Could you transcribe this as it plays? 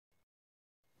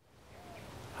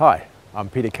Hi, I'm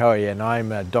Peter Cowie and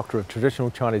I'm a doctor of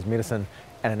traditional Chinese medicine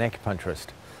and an acupuncturist.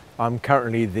 I'm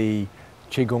currently the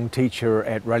Qigong teacher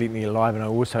at Radiant Live, and I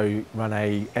also run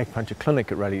a acupuncture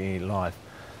clinic at Radiant Live.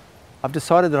 I've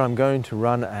decided that I'm going to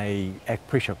run a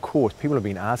Acupressure course. People have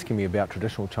been asking me about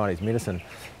traditional Chinese medicine,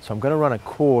 so I'm going to run a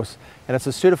course, and it's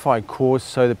a certified course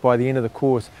so that by the end of the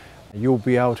course you'll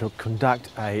be able to conduct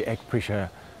a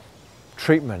Acupressure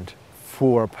treatment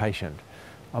for a patient.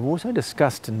 I've also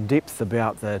discussed in depth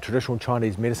about the traditional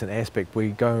Chinese medicine aspect.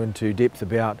 We go into depth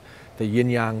about the Yin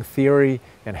and Yang theory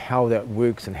and how that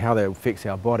works and how that affects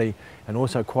our body, and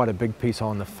also quite a big piece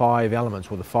on the 5 elements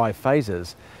or the 5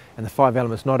 phases. And the 5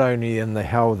 elements not only in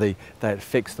how that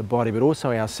affects the body, but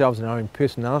also ourselves and our own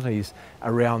personalities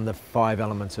around the 5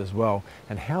 elements as well,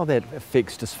 and how that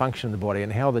affects dysfunction in the body,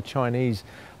 and how the Chinese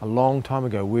a long time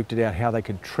ago worked it out how they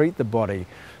could treat the body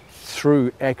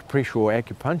through acupressure or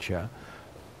acupuncture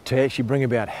to actually bring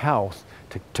about health,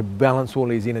 to balance all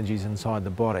these energies inside the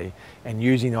body, and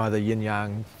using either yin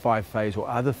yang, 5 phase or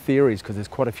other theories, because there's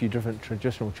quite a few different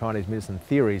traditional Chinese medicine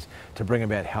theories to bring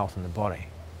about health in the body.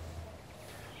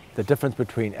 The difference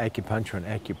between acupuncture and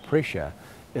acupressure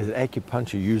is that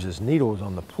acupuncture uses needles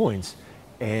on the points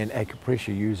and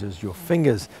acupressure uses your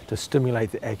fingers to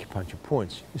stimulate the acupuncture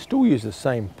points. You still use the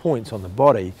same points on the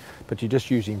body, but you're just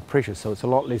using pressure, so it's a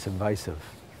lot less invasive.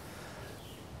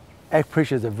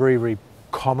 Acupressure is a very, very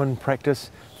common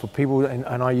practice for people, and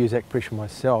I use acupressure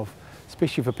myself,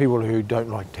 especially for people who don't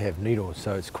like to have needles.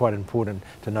 So it's quite important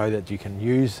to know that you can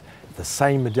use the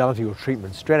same modality or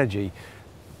treatment strategy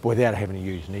without having to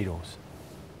use needles.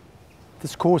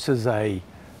 This course is a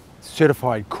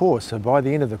certified course, so by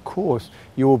the end of the course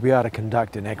you will be able to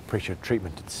conduct an acupressure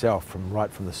treatment itself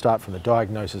right from the start, from the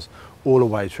diagnosis all the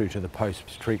way through to the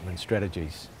post-treatment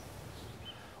strategies.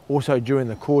 Also during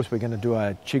the course we're going to do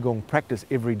a Qigong practice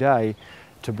every day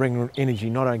to bring energy,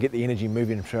 not only get the energy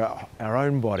moving through our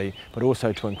own body, but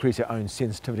also to increase our own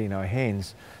sensitivity in our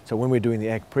hands. So when we're doing the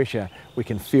acupressure, we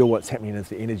can feel what's happening with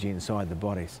the energy inside the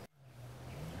bodies.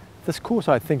 This course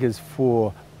I think is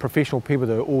for professional people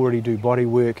that already do body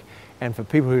work, and for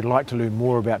people who'd like to learn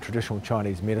more about traditional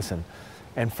Chinese medicine.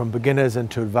 And from beginners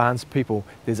into advanced people,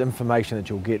 there's information that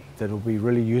you'll get that will be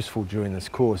really useful during this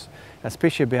course,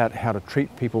 especially about how to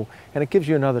treat people, and it gives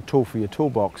you another tool for your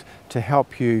toolbox to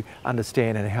help you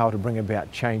understand and how to bring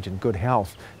about change and good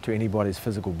health to anybody's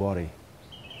physical body.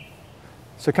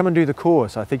 So come and do the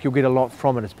course. I think you'll get a lot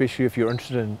from it, especially if you're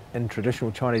interested in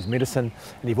traditional Chinese medicine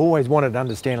and you've always wanted to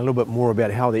understand a little bit more about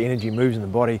how the energy moves in the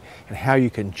body and how you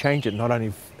can change it, not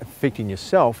only affecting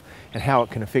yourself and how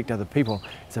it can affect other people.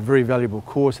 It's a very valuable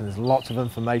course, and there's lots of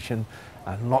information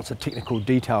and lots of technical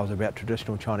details about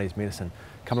traditional Chinese medicine.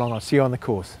 Come along, I'll see you on the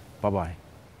course. Bye-bye.